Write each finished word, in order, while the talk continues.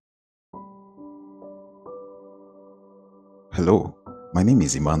Hello, my name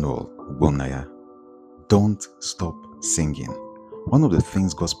is Emmanuel Ubonaya. Don't stop singing. One of the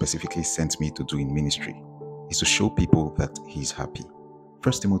things God specifically sent me to do in ministry is to show people that He is happy.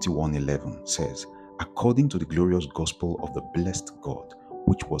 1 Timothy 1:11 says, "According to the glorious gospel of the blessed God,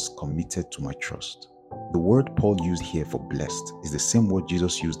 which was committed to my trust." The word Paul used here for blessed is the same word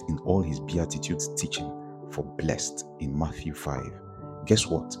Jesus used in all his Beatitudes teaching for blessed in Matthew 5. Guess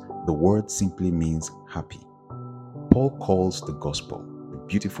what? The word simply means happy. Paul calls the gospel the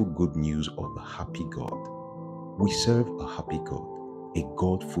beautiful good news of the happy God. We serve a happy God, a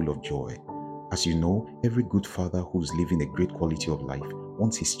God full of joy. As you know, every good father who's living a great quality of life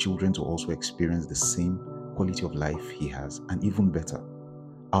wants his children to also experience the same quality of life he has, and even better.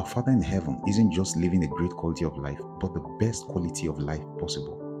 Our Father in heaven isn't just living a great quality of life, but the best quality of life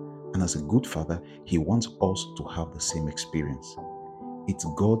possible. And as a good father, he wants us to have the same experience. It's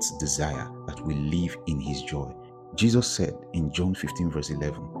God's desire that we live in his joy. Jesus said in John 15 verse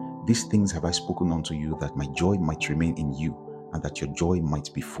 11, "These things have I spoken unto you, that my joy might remain in you, and that your joy might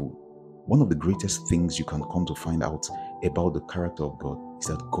be full." One of the greatest things you can come to find out about the character of God is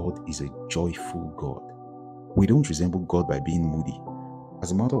that God is a joyful God. We don't resemble God by being moody.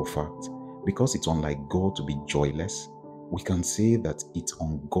 As a matter of fact, because it's unlike God to be joyless, we can say that it's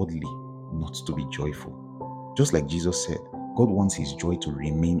ungodly not to be joyful. Just like Jesus said, God wants his joy to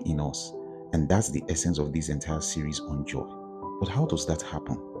remain in us. And that's the essence of this entire series on joy. But how does that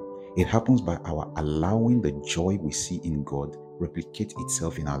happen? It happens by our allowing the joy we see in God replicate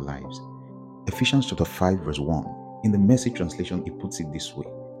itself in our lives. Ephesians chapter 5 verse 1. In the Message translation, it puts it this way: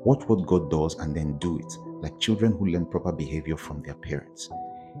 "Watch what God does and then do it, like children who learn proper behavior from their parents."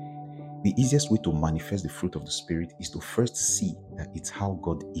 The easiest way to manifest the fruit of the Spirit is to first see that it's how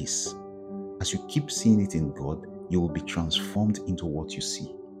God is. As you keep seeing it in God, you will be transformed into what you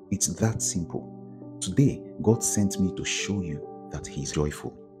see. It's that simple. Today, God sent me to show you that He is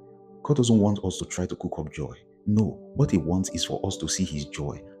joyful. God doesn't want us to try to cook up joy. No, what He wants is for us to see His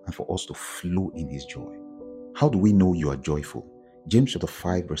joy and for us to flow in His joy. How do we know you are joyful? James chapter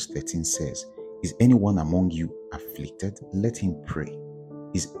 5 verse 13 says, "Is anyone among you afflicted? Let him pray.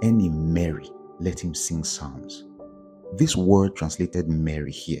 Is any merry? Let him sing psalms." This word translated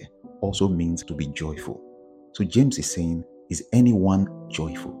merry here also means to be joyful. So James is saying, is anyone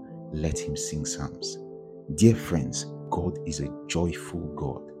joyful? Let him sing psalms. Dear friends, God is a joyful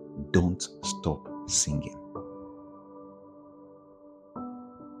God. Don't stop singing.